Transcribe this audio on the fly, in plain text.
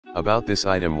About this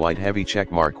item, white heavy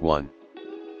checkmark 1.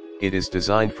 It is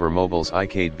designed for mobile's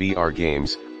arcade VR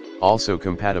games, also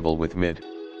compatible with mid,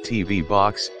 TV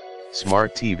box,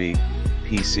 smart TV,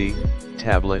 PC,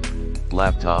 tablet,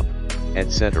 laptop,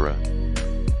 etc.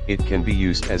 It can be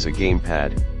used as a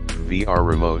gamepad, VR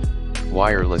remote,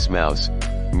 wireless mouse,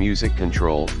 music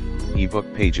control,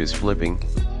 ebook pages flipping,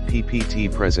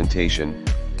 PPT presentation,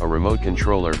 a remote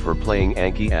controller for playing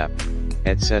Anki app,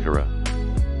 etc.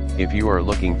 If you are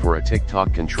looking for a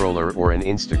TikTok controller or an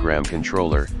Instagram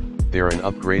controller, there an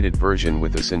upgraded version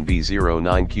with a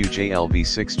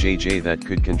SNV09QJLV6JJ that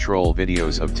could control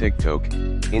videos of TikTok,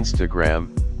 Instagram,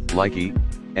 Likey,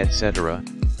 etc.,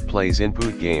 plays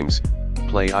input games,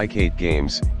 play arcade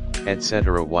games,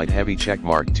 etc. White heavy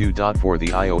checkmark 2. For the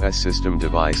iOS system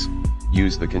device,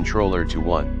 use the controller to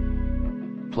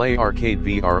 1. Play arcade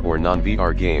VR or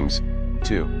non-VR games,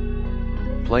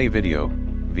 2. Play video,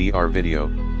 VR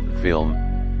video, film,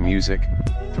 music,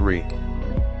 3.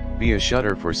 Be a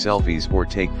shutter for selfies or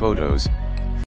take photos,